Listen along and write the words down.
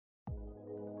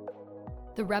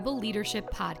The Rebel Leadership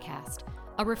Podcast,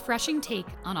 a refreshing take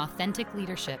on authentic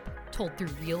leadership told through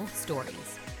real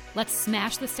stories. Let's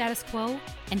smash the status quo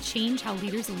and change how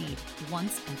leaders lead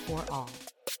once and for all.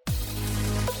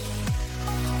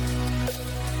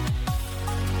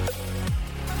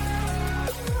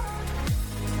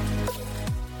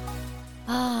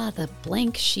 The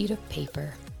blank sheet of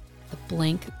paper, the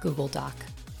blank Google Doc,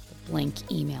 the blank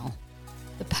email,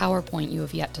 the PowerPoint you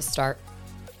have yet to start,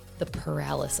 the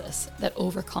paralysis that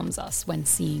overcomes us when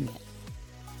seeing it.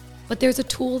 But there's a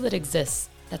tool that exists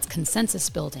that's consensus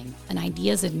building, an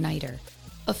ideas igniter,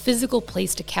 a physical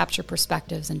place to capture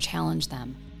perspectives and challenge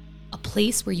them, a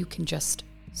place where you can just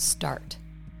start.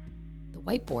 The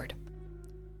whiteboard.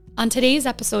 On today's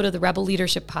episode of the Rebel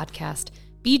Leadership Podcast,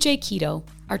 BJ Keto,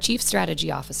 our Chief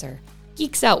Strategy Officer,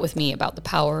 geeks out with me about the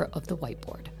power of the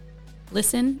whiteboard.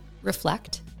 Listen,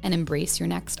 reflect, and embrace your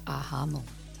next aha moment.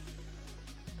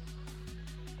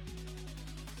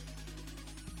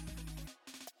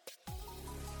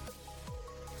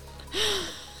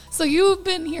 So you've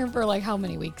been here for like how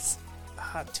many weeks?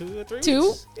 2 or 3 2?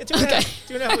 weeks. Yeah,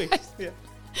 2.5 weeks. Yeah.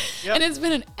 Yep. And it's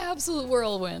been an absolute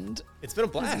whirlwind. It's been a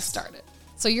blast. Since you started.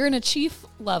 So you're in a chief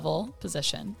level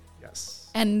position. Yes.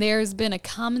 And there's been a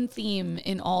common theme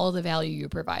in all the value you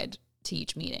provide to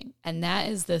each meeting. And that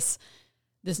is this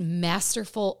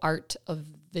masterful art of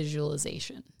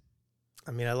visualization.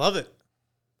 I mean, I love it.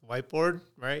 Whiteboard,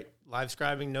 right? Live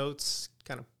scribing notes,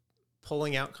 kind of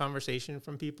pulling out conversation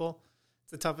from people.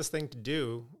 It's the toughest thing to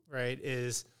do, right?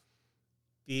 Is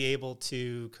be able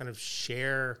to kind of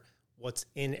share what's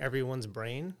in everyone's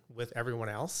brain with everyone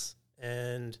else.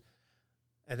 And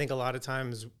I think a lot of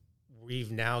times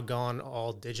we've now gone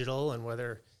all digital, and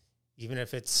whether even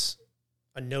if it's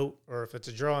a note or if it's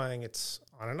a drawing, it's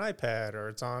on an iPad or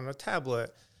it's on a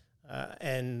tablet,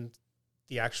 and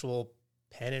the actual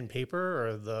pen and paper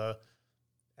or the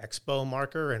expo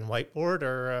marker and whiteboard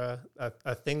are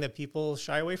a thing that people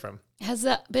shy away from. Has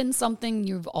that been something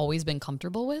you've always been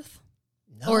comfortable with?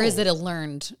 No. Or is it a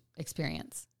learned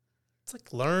experience? It's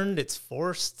like learned, it's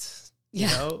forced,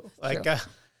 Yeah, you know, like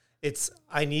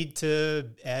I need to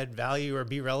add value or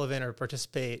be relevant or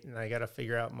participate, and I got to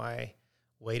figure out my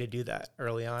way to do that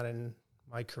early on in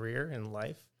my career and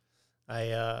life.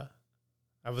 I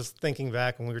was thinking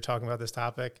back when we were talking about this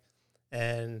topic,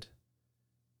 and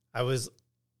I was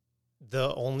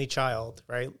the only child,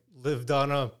 right? Lived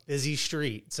on a busy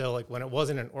street. So like when it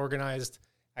wasn't an organized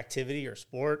activity or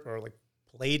sport or like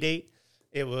play date,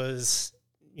 it was,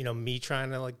 you know, me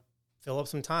trying to like fill up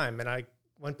some time. And I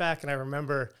went back and I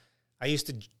remember I used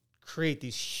to create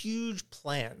these huge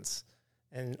plans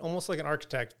and almost like an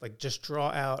architect, like just draw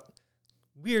out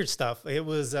weird stuff. It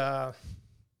was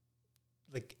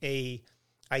like a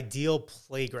ideal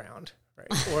playground,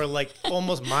 right? Or like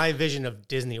almost my vision of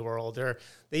Disney World. Or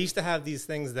they used to have these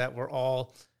things that were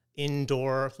all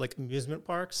indoor like amusement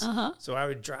parks. Uh-huh. So I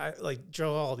would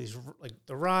draw all these like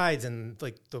the rides and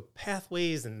like the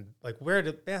pathways and like where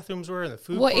the bathrooms were and the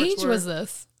food What courts age were. was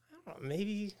this? I don't know,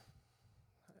 maybe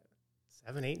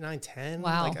 7, 8, 9, 10.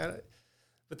 Wow. Like,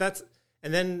 but that's,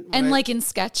 and then. And like in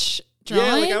sketch drawing?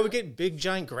 Yeah, like I would get big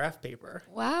giant graph paper.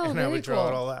 Wow, and very I would draw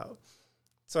it cool. all out.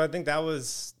 So I think that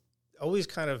was always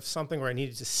kind of something where I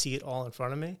needed to see it all in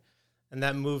front of me. And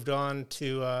that moved on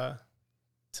to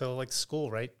like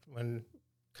school, right? When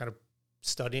kind of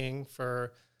studying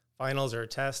for finals or a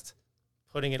test,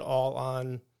 putting it all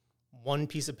on one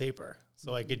piece of paper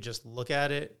so I could just look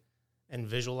at it and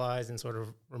visualize and sort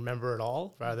of remember it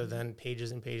all rather than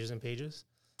pages and pages and pages.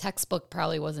 Textbook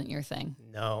probably wasn't your thing.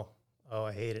 No. Oh,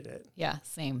 I hated it. Yeah,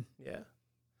 same. Yeah.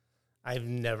 I've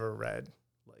never read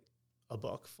like a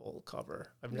book full cover.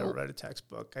 I've never read a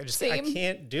textbook. I Same.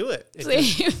 can't do it.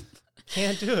 Same.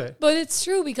 Can't do it. But it's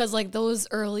true because like those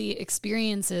early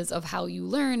experiences of how you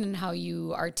learn and how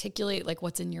you articulate like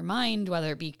what's in your mind,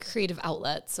 whether it be creative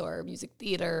outlets or music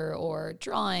theater or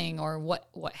drawing or what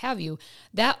have you,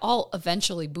 that all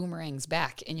eventually boomerangs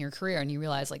back in your career, and you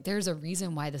realize like there's a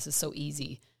reason why this is so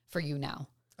easy for you now.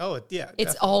 Oh, yeah.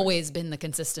 It's definitely. always been the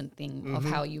consistent thing of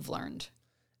how you've learned.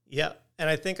 Yeah. And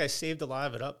I think I saved a lot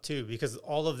of it up too, because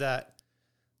all of that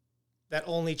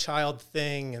only child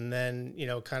thing, and then, you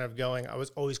know, kind of going, I was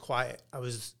always quiet. I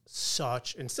was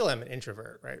and still am an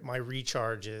introvert, right? My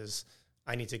recharge is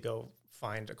I need to go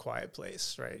find a quiet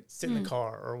place, right? Sit in the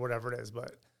car or whatever it is.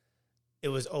 But it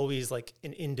was always like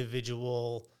an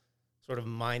individual sort of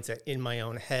mindset in my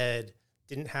own head,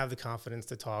 didn't have the confidence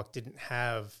to talk, didn't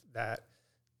have that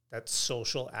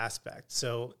social aspect.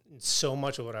 So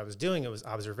much of what I was doing, it was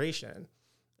observation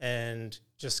and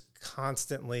just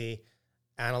constantly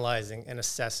analyzing and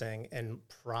assessing and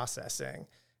processing.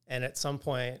 And at some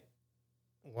point,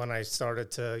 when I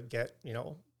started to get,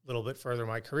 a little bit further in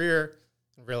my career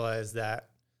and realized that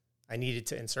I needed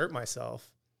to insert myself,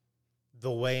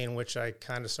 the way in which I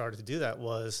kind of started to do that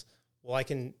was, well, I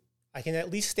can at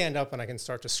least stand up and I can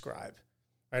start to scribe,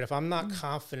 right? If I'm not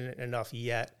confident enough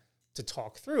yet to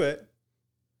talk through it,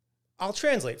 I'll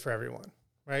translate for everyone,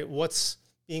 right? What's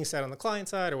being said on the client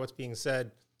side or what's being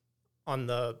said on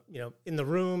the, in the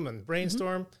room and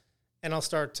brainstorm. And I'll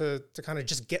start to kind of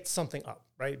just get something up,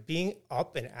 right? Being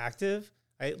up and active,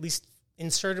 I at least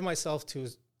inserted myself to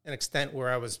an extent where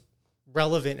I was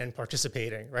relevant and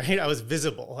participating, right? I was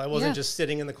visible. I wasn't just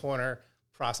sitting in the corner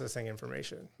processing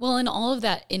information. Well, and all of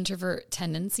that introvert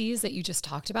tendencies that you just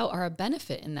talked about are a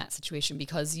benefit in that situation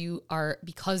because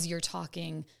you're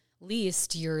talking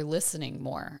least, you're listening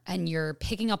more and you're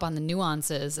picking up on the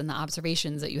nuances and the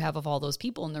observations that you have of all those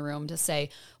people in the room to say,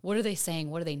 what are they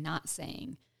saying? What are they not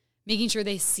saying? Making sure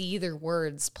they see their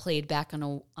words played back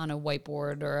on a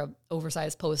whiteboard or a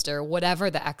oversized poster, whatever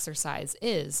the exercise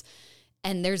is.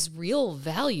 And there's real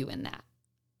value in that.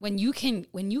 When you can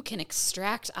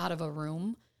extract out of a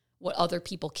room what other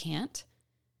people can't,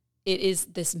 it is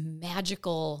this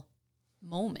magical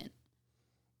moment.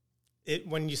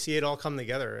 When you see it all come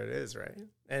together, it is, right?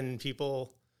 And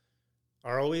people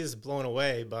are always blown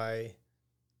away by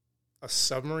a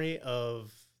summary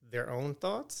of their own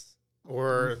thoughts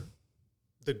or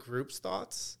the group's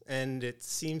thoughts. And it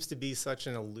seems to be such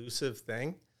an elusive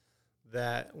thing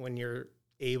that when you're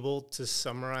able to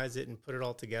summarize it and put it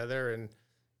all together and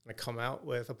come out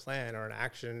with a plan or an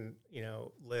action,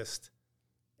 list,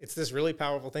 it's this really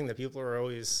powerful thing that people are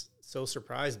always so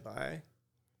surprised by.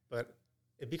 But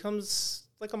it becomes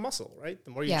like a muscle, right?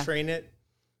 The more you train it,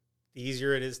 the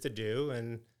easier it is to do.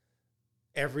 And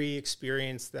every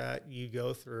experience that you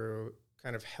go through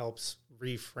kind of helps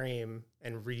reframe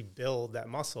and rebuild that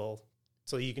muscle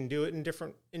so you can do it in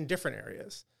different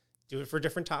areas. Do it for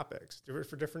different topics. Do it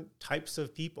for different types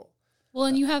of people. Well,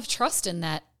 and you have trust in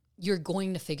that you're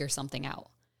going to figure something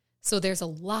out. So there's a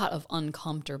lot of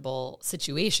uncomfortable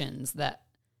situations that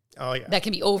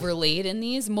can be overlaid in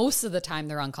these. Most of the time,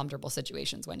 they're uncomfortable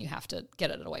situations when you have to get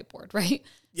it at a whiteboard, right?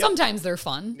 Yep. Sometimes they're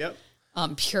fun. Yep.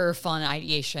 Pure fun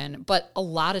ideation, but a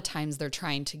lot of times they're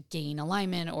trying to gain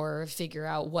alignment or figure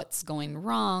out what's going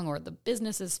wrong or the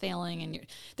business is failing. And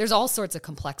there's all sorts of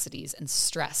complexities and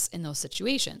stress in those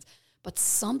situations. But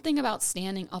something about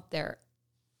standing up there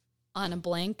on a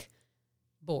blank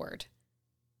board,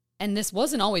 and this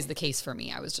wasn't always the case for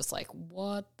me. I was just like,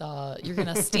 what the, you're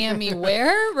going to stand me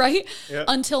where, right? Yep.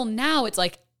 Until now, it's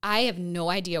like, I have no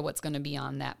idea what's going to be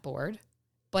on that board.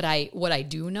 But what I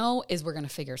do know is we're going to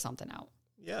figure something out.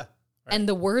 Yeah. Right. And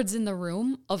the words in the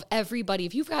room of everybody,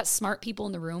 if you've got smart people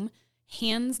in the room,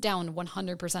 hands down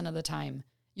 100% of the time,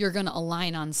 you're going to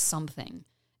align on something.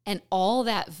 And all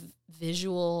that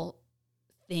visual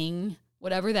thing,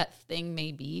 whatever that thing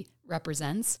may be,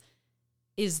 represents,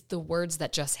 is the words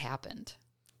that just happened.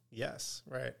 Yes,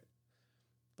 right.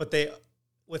 But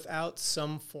without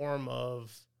some form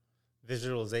of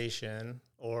visualization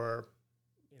or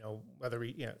whether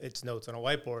it's notes on a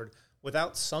whiteboard,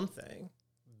 without something,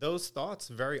 those thoughts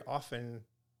very often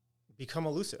become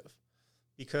elusive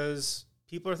because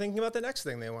people are thinking about the next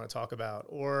thing they want to talk about,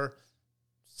 or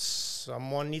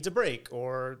someone needs a break,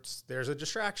 or there's a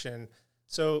distraction.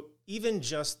 So even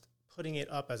just putting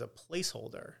it up as a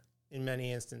placeholder in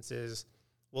many instances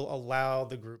will allow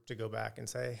the group to go back and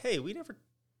say, hey, we never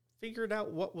figured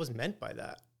out what was meant by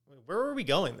that. Where were we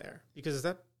going there? Because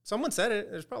someone said it,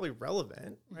 it's probably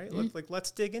relevant, right? Mm-hmm.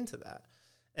 Let's dig into that.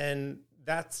 And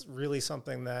that's really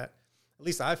something that, at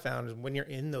least I've found, when you're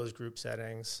in those group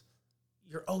settings,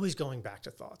 you're always going back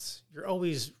to thoughts. You're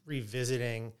always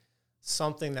revisiting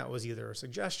something that was either a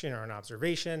suggestion or an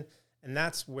observation. And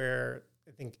that's where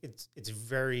I think it's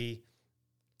very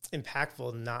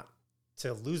impactful not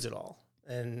to lose it all.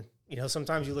 And,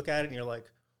 sometimes you look at it and you're like,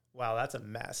 wow, that's a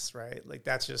mess, right? Like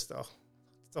that's just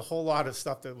it's a whole lot of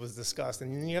stuff that was discussed,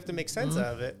 and you have to make sense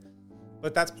out of it.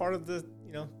 But that's part of the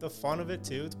fun of it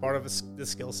too. It's part of the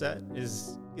skill set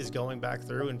is going back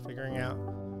through and figuring out,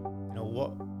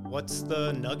 what's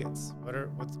the nuggets,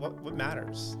 what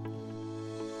matters.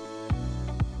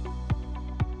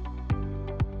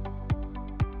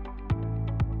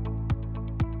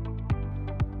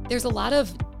 There's a lot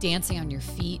of dancing on your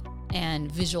feet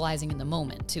and visualizing in the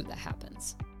moment too that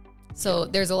happens. So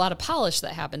there's a lot of polish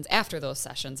that happens after those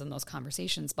sessions and those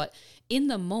conversations. But in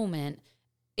the moment,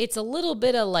 it's a little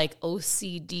bit of like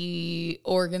OCD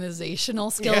organizational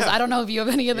skills. Yeah. I don't know if you have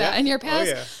any of that in your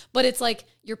past, but it's like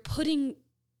you're putting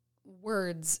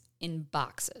words in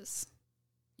boxes.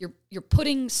 You're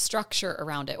putting structure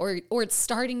around it, or it's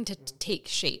starting to take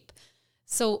shape.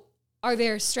 So are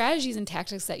there strategies and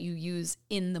tactics that you use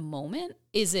in the moment?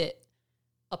 Is it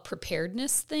a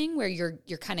preparedness thing where you're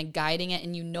kind of guiding it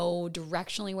and you know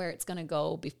directionally where it's going to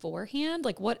go beforehand?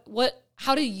 Like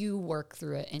how do you work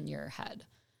through it in your head?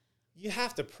 You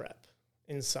have to prep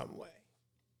in some way.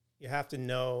 You have to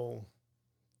know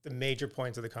the major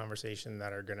points of the conversation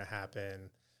that are going to happen.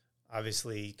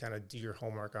 Obviously, kind of do your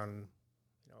homework on,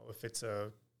 if it's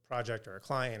a project or a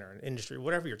client or an industry,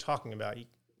 whatever you're talking about, you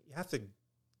have to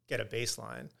get a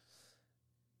baseline.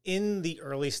 In the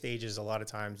early stages, a lot of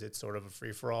times it's sort of a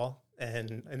free-for-all.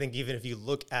 And I think even if you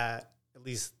look at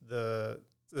least the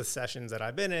sessions that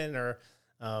I've been in, or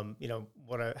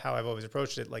how I've always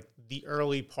approached it, like the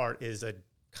early part is a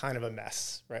kind of a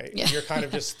mess, right? Yeah. You're kind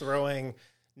of just throwing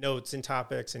notes and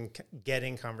topics and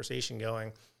getting conversation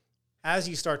going. As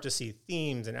you start to see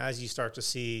themes and as you start to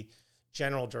see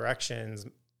general directions,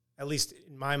 at least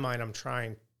in my mind, I'm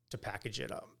trying to package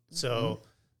it up. Mm-hmm. So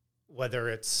whether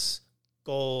it's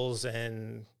goals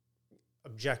and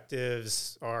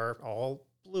objectives are all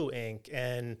blue ink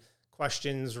and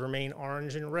questions remain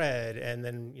orange and red, and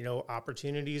then,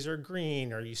 opportunities are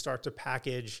green, or you start to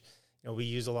package, we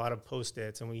use a lot of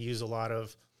Post-its and we use a lot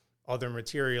of other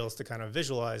materials to kind of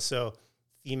visualize. So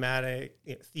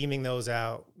theming those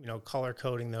out, color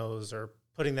coding those or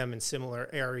putting them in similar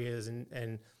areas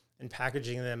and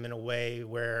packaging them in a way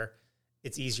where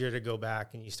it's easier to go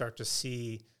back and you start to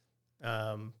see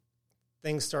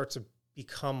things start to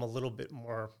become a little bit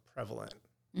more prevalent,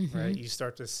 mm-hmm. right? You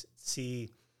start to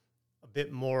see a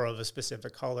bit more of a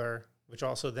specific color, which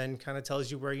also then kind of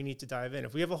tells you where you need to dive in.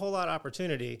 If we have a whole lot of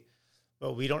opportunity,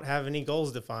 but we don't have any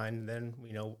goals defined, then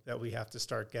we know that we have to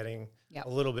start getting a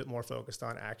little bit more focused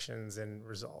on actions and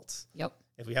results. Yep.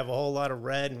 If we have a whole lot of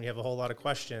red and we have a whole lot of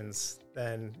questions,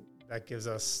 then that gives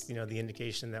us, the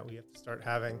indication that we have to start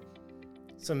having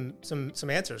some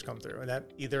answers come through. And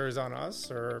that either is on us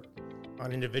or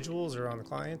on individuals or on the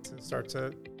client to start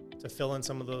to fill in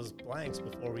some of those blanks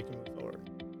before we can move forward.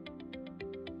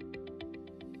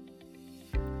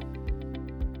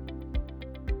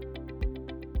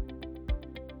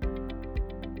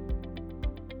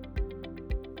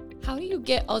 How do you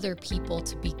get other people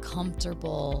to be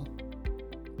comfortable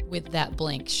with that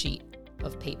blank sheet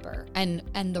of paper and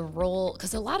the role?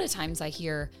 Because a lot of times I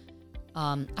hear,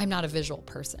 I'm not a visual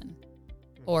person,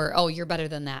 or, oh, you're better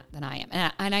than I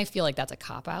am. And I feel like that's a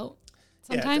cop-out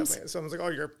sometimes. Yeah, someone's like,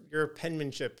 oh, your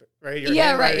penmanship, right? Your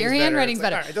handwriting's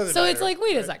better. Like, right, so it's like,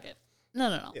 wait a second.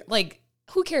 No. Yeah. Like,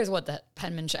 who cares what the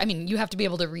penmanship? I mean, you have to be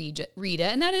able to read it,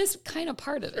 and that is kind of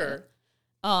part of it.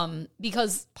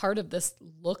 Because part of this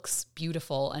looks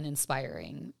beautiful and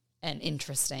inspiring and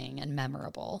interesting and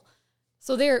memorable.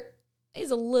 So there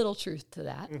is a little truth to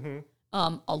that. Mm-hmm.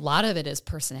 A lot of it is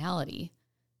personality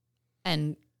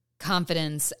and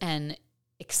confidence and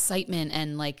excitement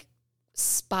and like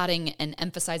spotting and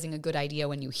emphasizing a good idea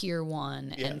when you hear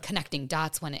one and connecting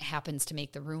dots when it happens to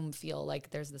make the room feel like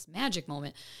there's this magic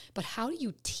moment. But how do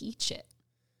you teach it?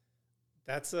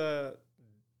 That's the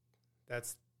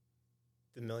 $1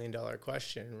 million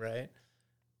question, right?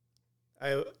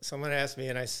 Someone asked me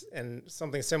and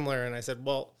something similar, and I said,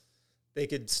 well, they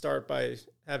could start by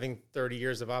having 30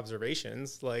 years of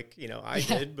observations like, I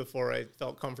did before I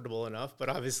felt comfortable enough. But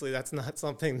obviously that's not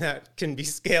something that can be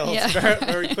scaled very,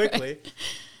 very quickly.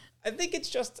 I think it's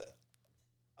just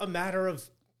a matter of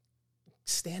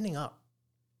standing up.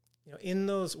 In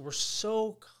those, we're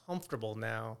so comfortable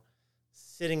now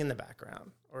sitting in the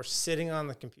background or sitting on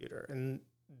the computer, and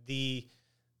the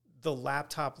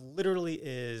laptop literally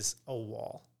is a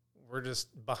wall. We're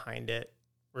just behind it.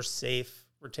 We're safe.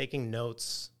 We're taking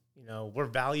notes. We're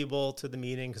valuable to the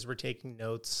meeting because we're taking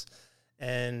notes.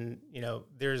 And,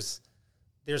 there's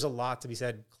a lot to be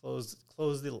said. Close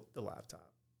the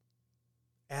laptop.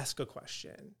 Ask a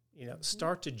question.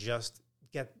 Start to just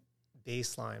get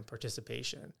baseline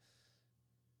participation.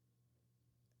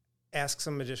 Ask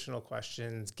some additional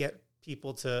questions. Get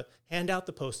people to hand out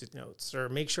the Post-it notes or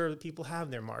make sure that people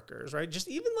have their markers, right? Just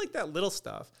even like that little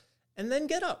stuff. And then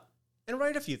get up and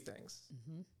write a few things.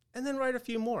 Mm-hmm. And then write a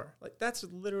few more. Like that's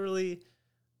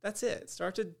it.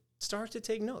 Start to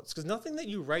take notes, because nothing that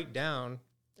you write down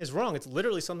is wrong. It's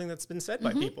literally something that's been said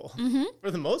by people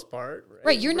for the most part.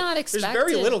 Right. You're not expected.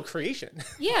 There's very little creation.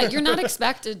 Yeah. You're not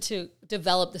expected to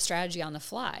develop the strategy on the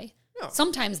fly. No.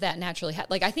 Sometimes that naturally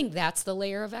I think that's the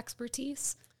layer of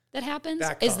expertise that happens,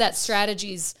 is that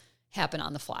strategies happen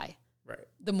on the fly. Right.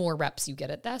 The more reps you get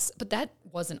at this, but that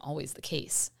wasn't always the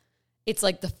case. It's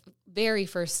like the very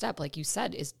first step, like you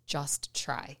said, is just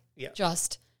try. Yeah.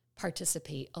 Just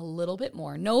participate a little bit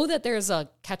more. Know that there's a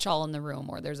catch-all in the room,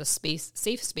 or there's a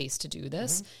safe space to do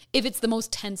this. If it's the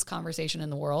most tense conversation in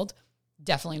the world,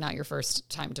 definitely not your first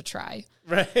time to try.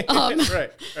 Right.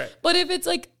 Right. But if it's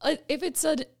like, if it's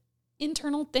an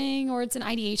internal thing, or it's an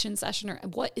ideation session, or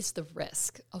what is the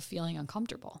risk of feeling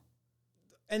uncomfortable?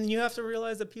 And you have to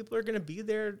realize that people are going to be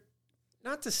there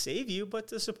not to save you, but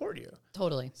to support you.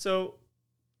 Totally. So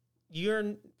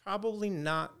you're probably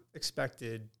not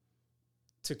expected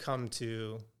to come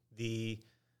to the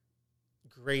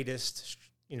greatest,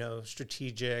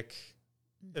 strategic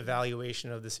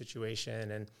evaluation of the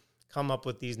situation and come up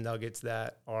with these nuggets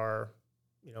that are,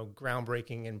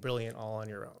 groundbreaking and brilliant all on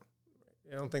your own.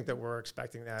 I don't think that we're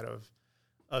expecting that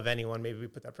of anyone. Maybe we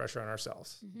put that pressure on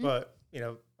ourselves, but,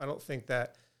 I don't think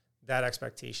that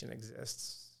expectation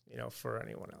exists, for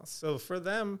anyone else. So for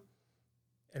them,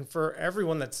 and for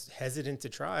everyone that's hesitant to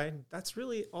try, that's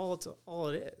really all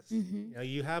it is.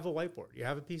 You have a whiteboard, you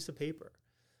have a piece of paper,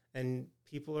 and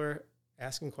people are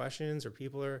asking questions, or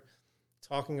people are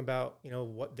talking about,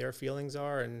 what their feelings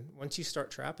are. And once you start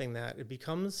trapping that, it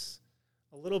becomes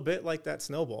a little bit like that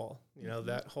snowball,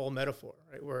 that whole metaphor,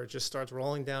 right? Where it just starts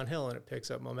rolling downhill and it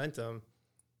picks up momentum.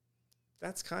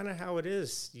 That's kind of how it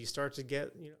is. You start to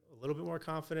get, a little bit more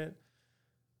confident.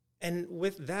 And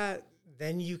with that,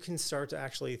 then you can start to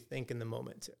actually think in the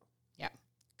moment too. Yeah.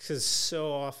 Because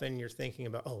so often you're thinking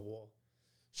about, oh, well,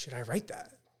 should I write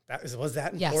that? Was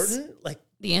that Yes. important? Like,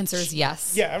 The answer is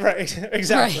yes. yeah, right.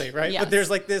 Exactly. Right. Yes. But there's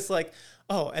like this,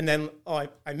 and then, I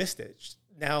missed it.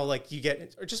 Now, you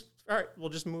get, or just, all right, we'll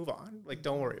just move on.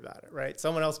 Don't worry about it. Right.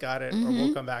 Someone else got it, or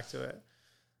we'll come back to it.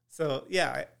 So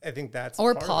yeah, I think that's,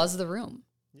 Or pause the room.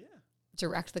 Yeah.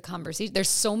 Direct the conversation. There's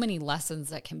so many lessons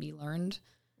that can be learned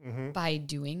by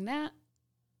doing that,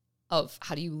 of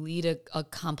how do you lead a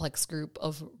complex group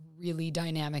of really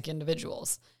dynamic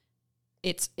individuals.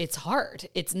 It's hard.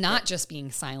 It's not just being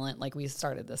silent, like we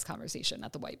started this conversation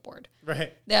at the whiteboard.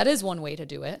 Right. That is one way to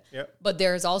do it. Yep. But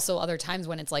there's also other times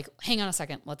when it's like, hang on a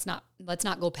second, let's not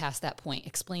go past that point.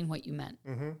 Explain what you meant.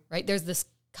 Right? There's this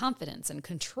confidence and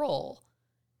control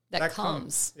that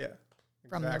comes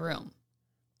from the room.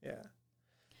 Yeah.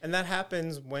 And that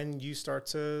happens when you start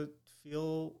to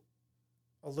feel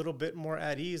a little bit more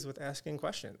at ease with asking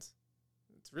questions.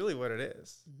 It's really what it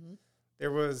is.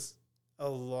 There was a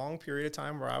long period of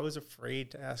time where I was afraid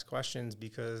to ask questions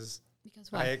because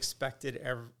what? I expected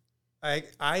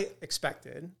I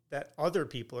expected that other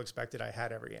people expected I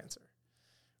had every answer,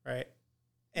 right?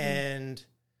 And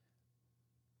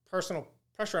personal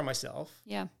pressure on myself.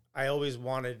 Yeah. I always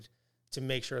wanted to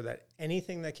make sure that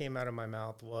anything that came out of my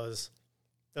mouth was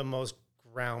the most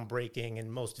groundbreaking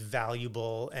and most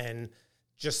valuable, and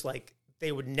just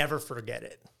they would never forget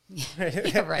it.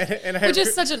 Yeah, right. Which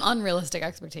is such an unrealistic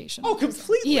expectation. Oh,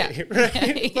 completely. Yeah.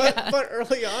 Right? Yeah. But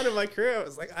early on in my career, I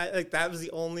was that was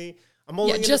the only, I'm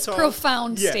only going to just talk.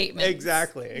 profound statements.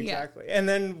 Exactly. And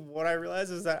then what I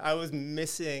realized is that I was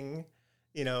missing,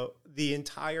 the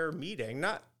entire meeting,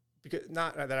 not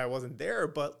that I wasn't there,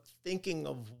 but thinking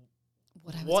of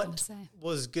what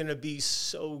was going to be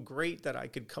so great that I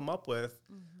could come up with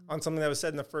on something that was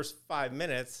said in the first 5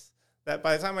 minutes, that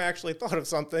by the time I actually thought of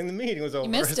something, the meeting was over.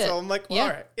 You missed it. So I'm like, well, all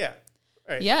right, yeah.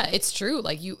 All right. Yeah, it's true.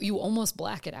 You almost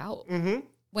black it out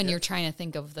when you're trying to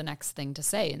think of the next thing to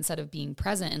say instead of being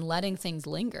present and letting things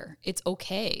linger. It's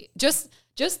okay. Just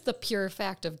the pure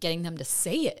fact of getting them to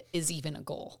say it is even a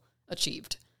goal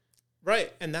achieved.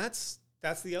 Right. And that's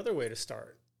the other way to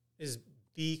start, is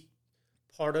be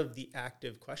part of the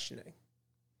active questioning.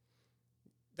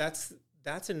 That's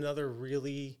another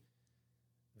really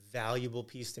valuable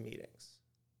piece to meetings,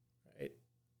 right?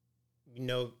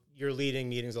 You're leading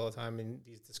meetings all the time in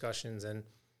these discussions, and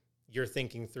you're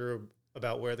thinking through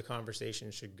about where the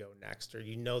conversation should go next, or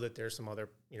that there's some other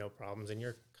problems, and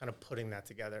you're kind of putting that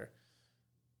together,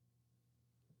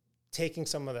 taking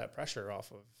some of that pressure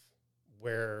off of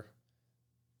where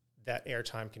that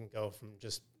airtime can go from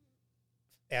just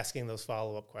asking those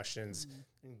follow-up questions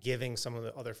and giving some of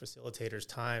the other facilitators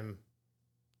time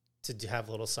to have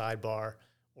a little sidebar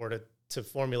or to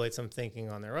formulate some thinking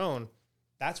on their own.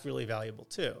 That's really valuable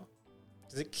too,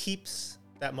 because it keeps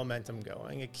that momentum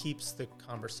going. It keeps the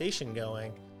conversation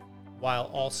going while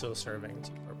also serving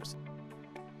two purposes.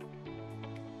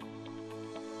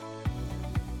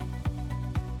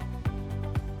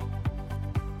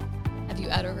 Have you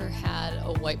ever had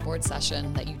a whiteboard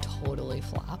session that you totally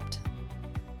flopped?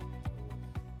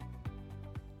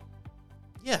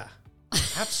 Yeah,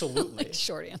 absolutely.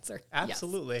 Short answer.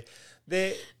 Absolutely.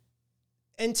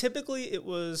 And typically it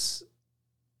was,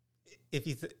 if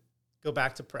you go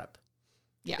back to prep,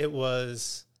 it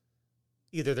was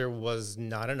either there was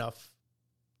not enough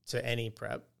to any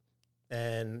prep,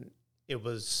 and it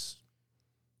was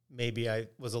maybe I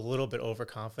was a little bit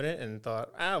overconfident and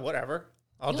thought, whatever,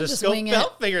 I'll just go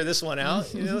figure this one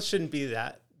out. It shouldn't be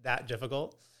that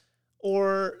difficult.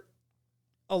 Or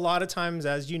a lot of times,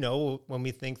 as you know, when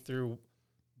we think through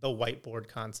the whiteboard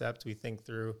concept, we think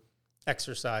through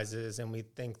exercises and we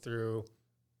think through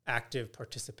active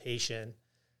participation.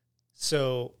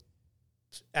 So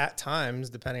at times,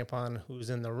 depending upon who's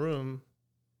in the room,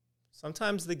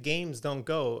 sometimes the games don't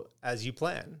go as you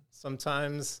plan.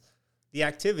 Sometimes the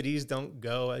activities don't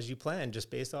go as you plan, just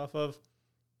based off of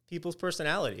people's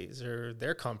personalities or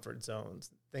their comfort zones,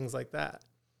 things like that.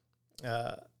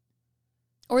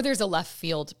 Or there's a left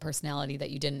field personality that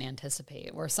you didn't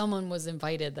anticipate, or someone was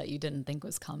invited that you didn't think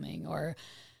was coming, or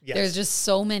there's just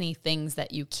so many things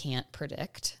that you can't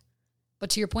predict. But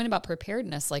to your point about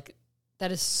preparedness, like,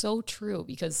 that is so true,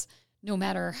 because no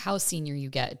matter how senior you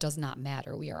get, it does not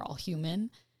matter. We are all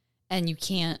human, and you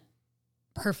can't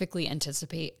perfectly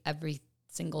anticipate every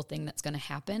single thing that's going to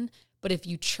happen. But if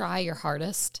you try your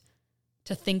hardest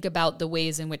to think about the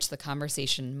ways in which the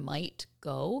conversation might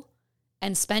go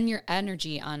and spend your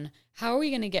energy on how are we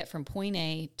going to get from point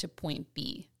A to point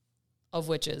B, of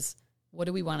which is, what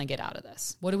do we want to get out of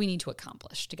this? What do we need to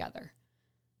accomplish together?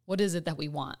 What is it that we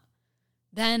want?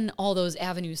 Then all those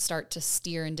avenues start to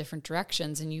steer in different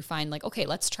directions, and you find like, okay,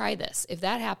 let's try this. If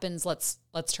that happens, let's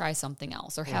try something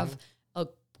else, or have a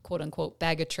quote unquote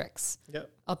bag of tricks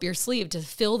up your sleeve to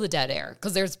fill the dead air.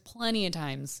 Because there's plenty of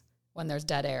times when there's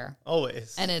dead air.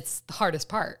 Always. And it's the hardest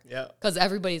part. Yeah. Because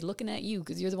everybody's looking at you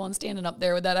because you're the one standing up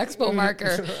there with that expo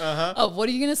marker of what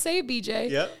are you going to say,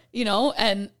 BJ? Yep. You know,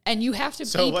 and you have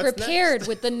to be prepared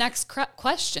with the next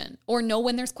question, or know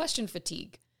when there's question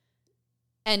fatigue.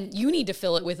 And you need to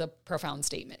fill it with a profound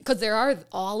statement, because there are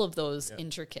all of those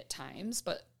intricate times,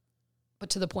 but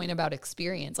to the point about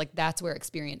experience, like, that's where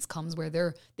experience comes,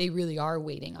 where they really are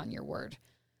waiting on your word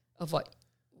of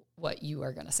what you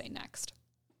are going to say next.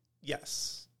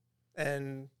 Yes.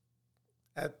 And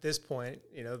at this point,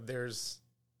 you know, there's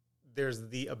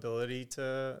the ability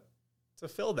to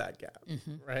fill that gap,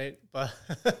 right? But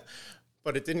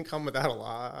it didn't come without a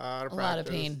lot of practice. A lot of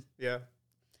pain. Yeah.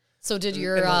 So did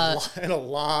your and a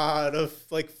lot of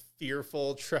like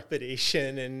fearful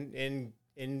trepidation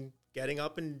in getting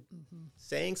up and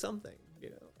saying something, you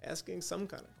know, asking some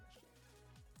kind of question.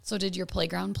 So did your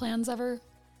playground plans ever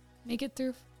make it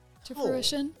through to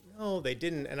fruition? No, they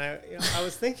didn't. And I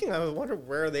was thinking, I wonder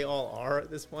where they all are at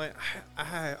this point.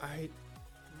 I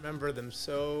remember them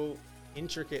so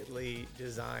intricately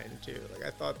designed too. Like, I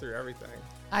thought through everything.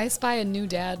 I spy a new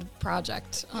dad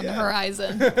project on the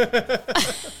horizon.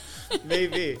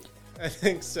 Maybe. I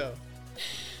think so.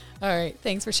 All right.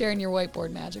 Thanks for sharing your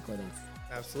whiteboard magic with us.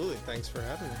 Absolutely. Thanks for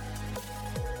having me.